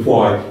terms of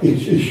why it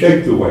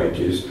shaped the way it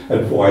is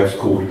and why it's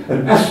called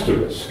an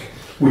asterisk,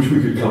 which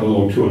we could come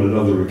along to on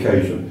another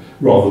occasion,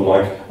 rather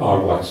like our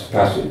rites of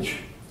passage.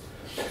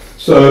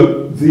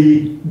 So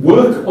the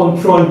work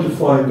on trying to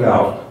find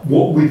out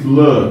what we've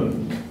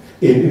learned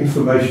in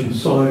information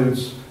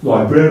science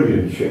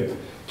librarianship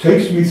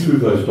takes me through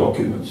those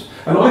documents.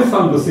 And I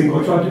found a thing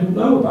which I didn't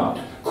know about,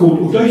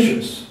 called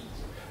Audacious.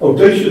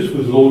 Audacious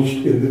was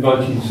launched in the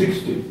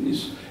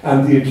 1960s,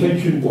 and the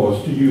intention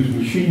was to use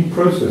machine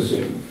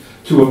processing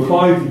to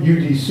apply the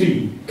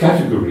UDC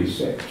category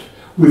set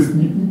with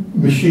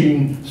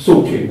machine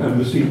sorting and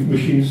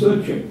machine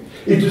searching.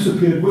 It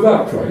disappeared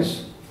without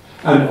trace,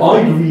 and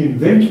I'd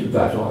reinvented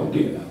that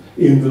idea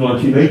in the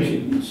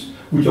 1980s,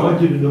 which I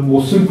did in a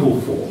more simple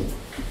form.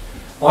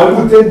 I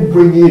would then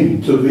bring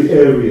into the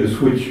areas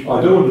which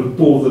I don't want to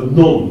bore the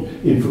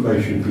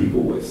non-information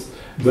people with,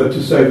 that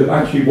to say that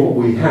actually what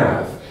we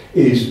have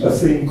is a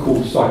thing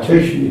called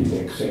citation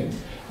indexing,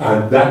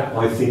 and that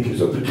I think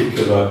is a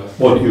particular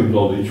body of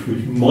knowledge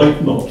which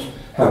might not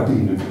have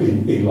been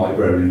in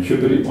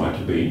librarianship, but it might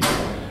have been.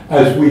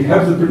 As we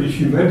have the British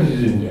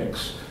Humanities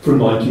Index from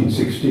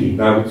 1916,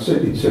 now it's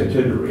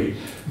centenary,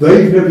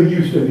 they've never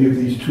used any of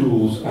these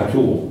tools at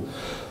all.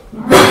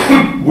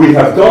 We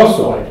have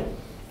Garside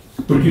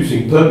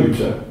producing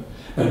Permuter,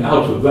 and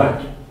out of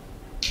that,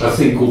 a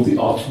thing called the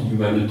Arts and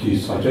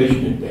Humanities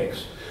Citation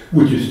Index,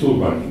 which is still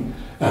running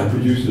and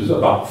produces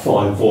about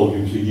 5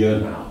 volumes a year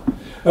now.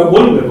 At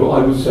one level,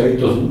 I would say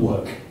it doesn't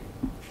work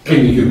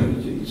in the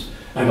humanities,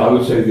 and I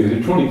would say the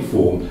electronic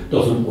form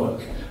doesn't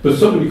work. But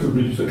somebody could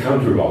produce a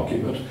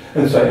counter-argument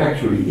and say,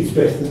 actually, it's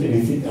better than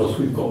anything else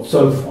we've got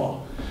so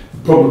far.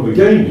 The problem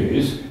again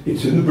is,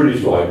 it's in the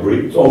British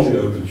Library, it's on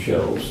the open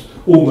shelves,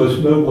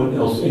 almost no one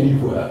else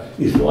anywhere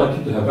is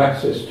likely to have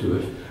access to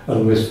it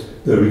unless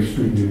they're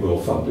extremely well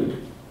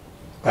funded.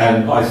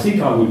 And I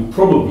think I would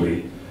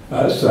probably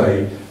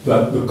say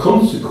that the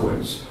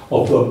consequence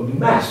of the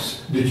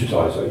mass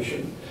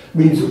digitisation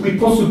means that we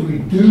possibly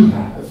do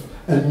have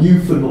a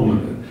new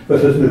phenomenon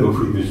that has never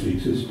previously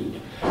existed.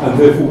 And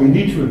therefore we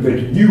need to invent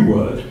a new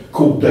word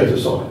called data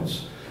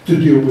science to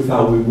deal with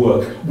how we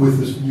work with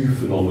this new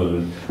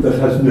phenomenon that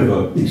has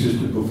never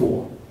existed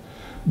before.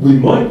 We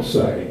might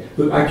say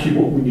that actually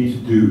what we need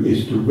to do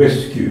is to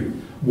rescue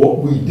what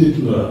we did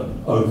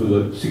learn over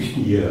the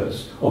 60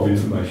 years of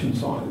information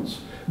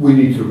science. We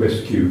need to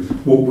rescue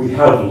what we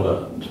have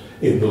learned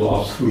in the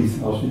last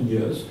 3,000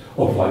 years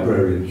of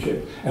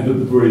librarianship, and at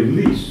the very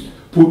least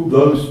put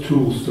those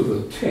tools to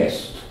the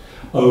test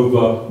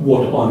over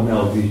what are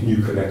now these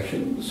new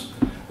connections.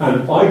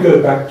 And I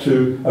go back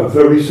to a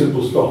very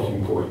simple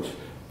starting point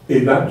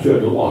in that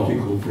journal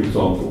article, for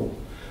example,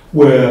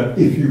 where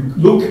if you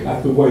look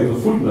at the way the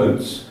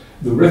footnotes,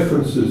 the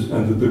references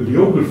and the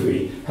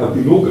bibliography have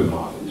been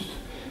organised,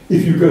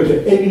 if you go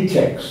to any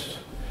text,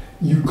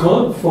 you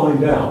can't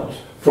find out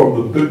from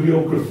the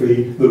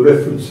bibliography, the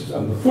references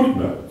and the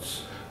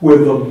footnotes where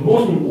the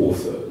modern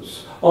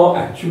authors are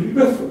actually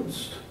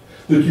referenced.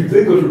 That you've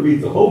then got to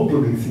read the whole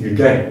blooming thing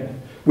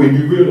again when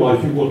you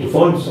realise you want to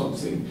find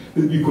something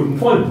that you couldn't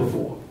find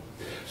before.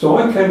 So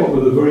I came up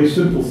with a very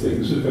simple thing.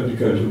 This is going to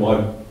go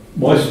to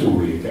my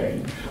story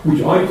again,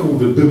 which I call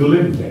the Bibble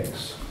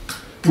Index,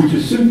 which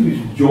is simply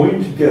to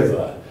join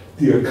together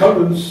the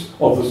occurrence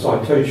of the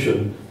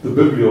citation, the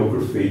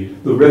bibliography,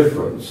 the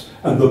reference,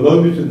 and the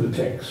moment in the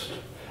text,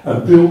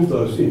 and build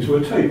those into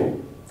a table.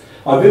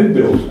 I then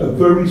built a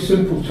very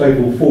simple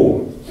table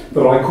form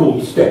that I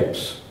called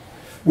steps,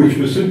 which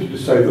was simply to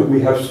say that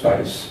we have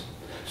space.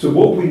 So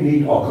what we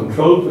need are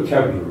controlled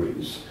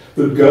vocabularies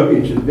that go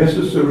into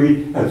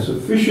necessary and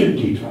sufficient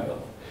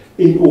detail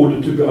in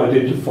order to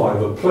identify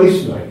the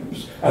place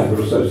names and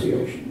their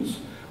associations.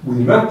 We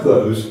map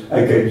those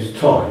against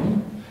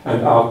time,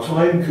 and our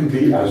time can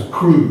be as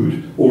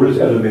crude or as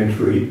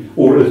elementary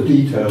or as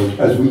detailed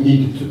as we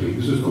need it to be.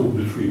 This is called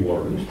literary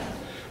warrant.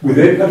 We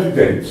then have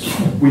events,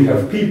 we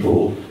have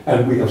people,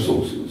 and we have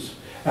sources.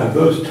 And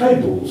those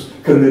tables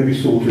can then be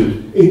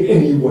sorted in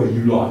any way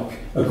you like,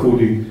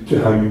 according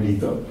to how you need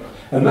them.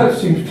 And that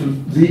seems to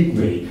lead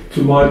me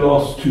to my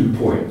last 2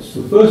 points.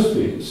 The first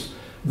is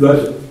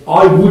that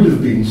I would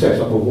have been set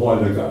up a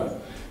while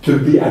ago to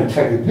be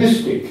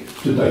antagonistic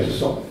to data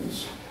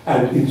science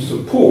and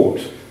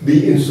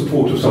be in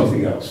support of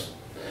something else.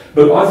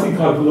 But I think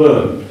I've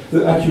learned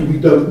that actually we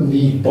don't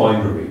need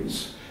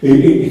binaries.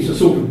 It's a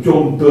sort of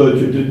John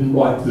Berger didn't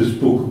write this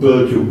book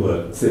Berger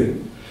word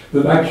thing.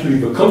 That actually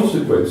the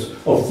consequence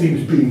of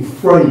things being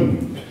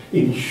framed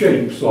in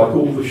shapes like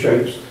all the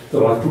shapes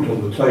that I put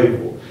on the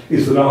table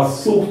is that our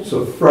thoughts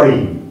are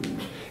framed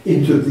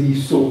into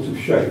these sorts of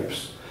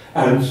shapes.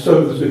 And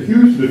so there's a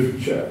huge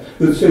literature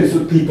that says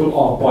that people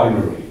are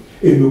binary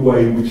in the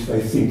way in which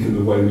they think and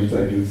the way in which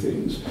they do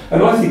things.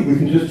 And I think we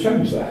can just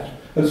change that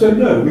and say,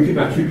 no, we can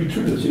actually be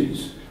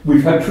trinities.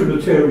 We've had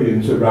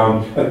Trinitarians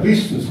around, at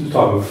least since the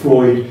time of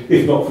Freud,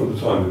 if not from the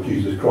time of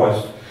Jesus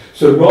Christ.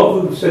 So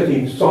rather than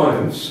setting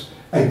science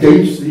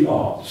against the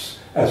arts,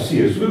 as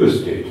C.S.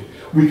 Lewis did,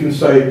 we can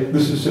say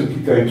this is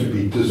simply going to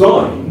be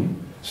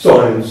design,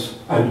 science,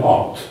 and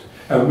art.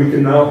 And we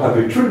can now have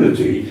a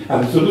trinity,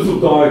 and there's a little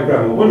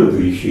diagram on one of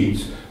these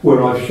sheets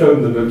where I've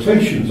shown the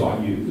notations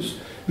I use,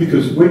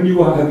 because when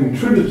you are having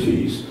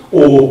trinities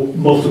or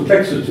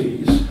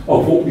multiplexities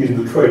of what we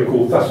in the trade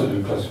call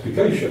faceted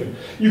classification,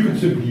 you can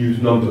simply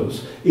use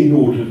numbers in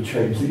order to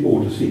change the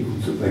order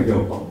sequence that they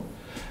go on.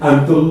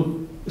 And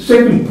the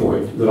second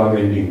point that I'm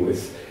ending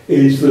with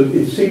is that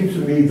it seemed to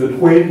me that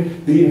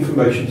when the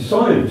information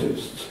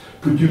scientists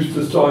produced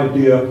this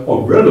idea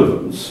of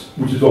relevance,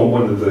 which is on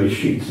one of those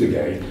sheets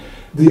again,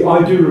 the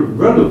idea of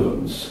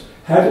relevance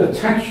had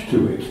attached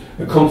to it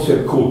a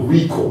concept called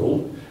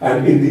recall,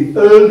 and in the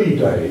early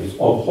days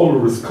of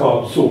Hollerith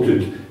card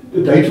sorted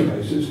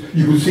databases,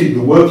 you would see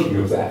the working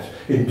of that.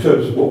 In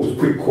terms of what was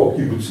quick-quack,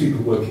 you would see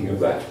the working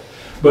of that.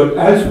 But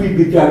as we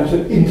began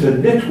to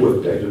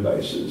inter-network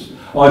databases,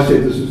 I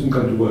said this isn't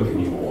going to work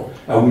anymore,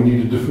 and we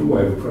need a different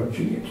way of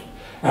approaching it.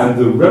 And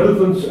the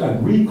relevance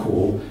and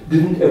recall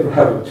didn't ever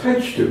have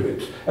attached to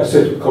it a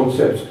set of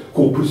concepts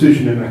called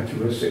precision and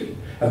accuracy.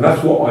 And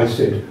that's what I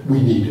said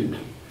we needed.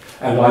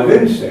 And I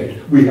then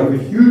said we have a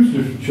huge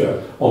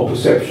literature on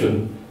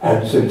perception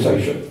and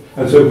sensation.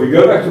 And so if we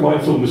go back to my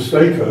little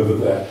mistake over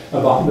there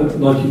about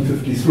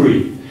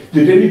 1953,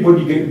 did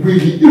anybody get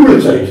really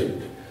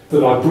irritated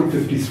that I put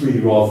 53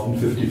 rather than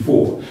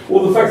 54?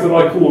 Or the fact that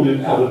I called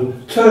it Alan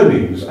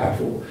Turning's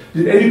apple?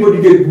 Did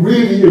anybody get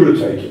really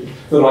irritated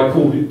that I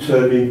called it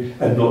Turing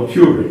and not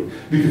Turing?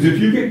 Because if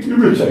you get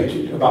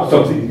irritated about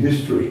something in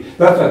history,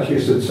 that's actually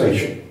a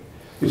sensation.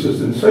 It's a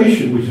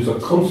sensation which is a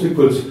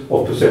consequence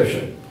of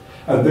perception.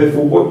 And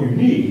therefore what you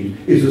need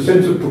is a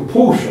sense of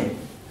proportion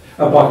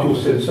about your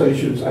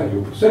sensations and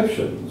your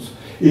perceptions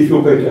if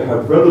you're going to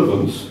have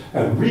relevance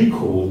and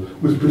recall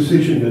with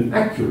precision and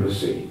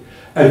accuracy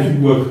as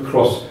you work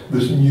across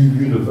this new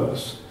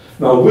universe.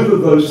 Now, whether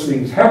those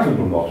things happen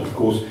or not, of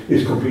course,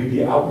 is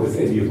completely out with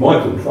any of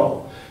my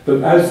control.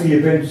 But as the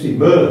events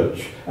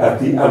emerge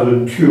at the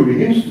Alan Turing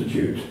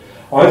Institute,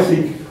 I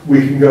think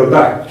we can go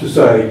back to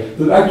say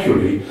that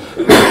actually,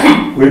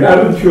 when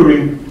Alan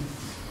Turing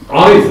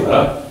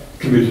either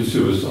committed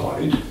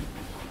suicide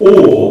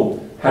or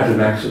had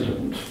an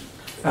accident,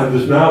 and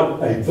there's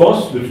now a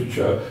vast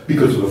literature,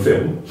 because of the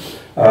film,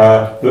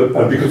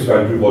 and because of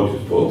Andrew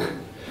Rogers' book,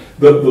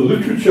 that the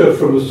literature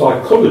from the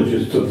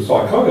psychologists and the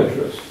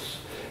psychiatrists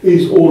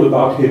is all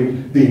about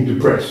him being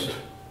depressed.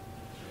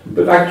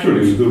 But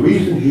actually, the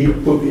reason he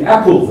put the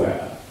apple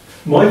there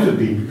might have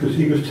been because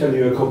he was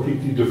telling a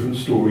completely different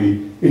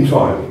story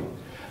entirely.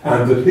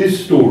 And that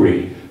his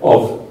story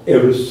of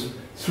Eris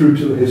through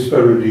to the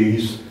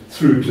Hesperides,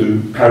 through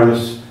to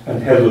Paris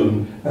and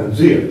Helen and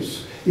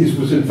Zeus,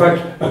 was in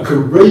fact a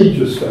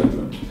courageous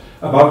statement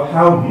about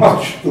how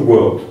much the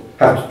world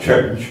had to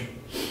change.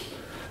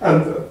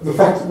 And the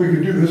fact that we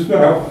can do this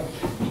now,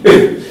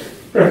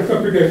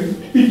 up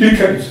again,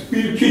 indicates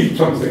we achieved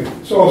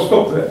something. So I'll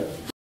stop there.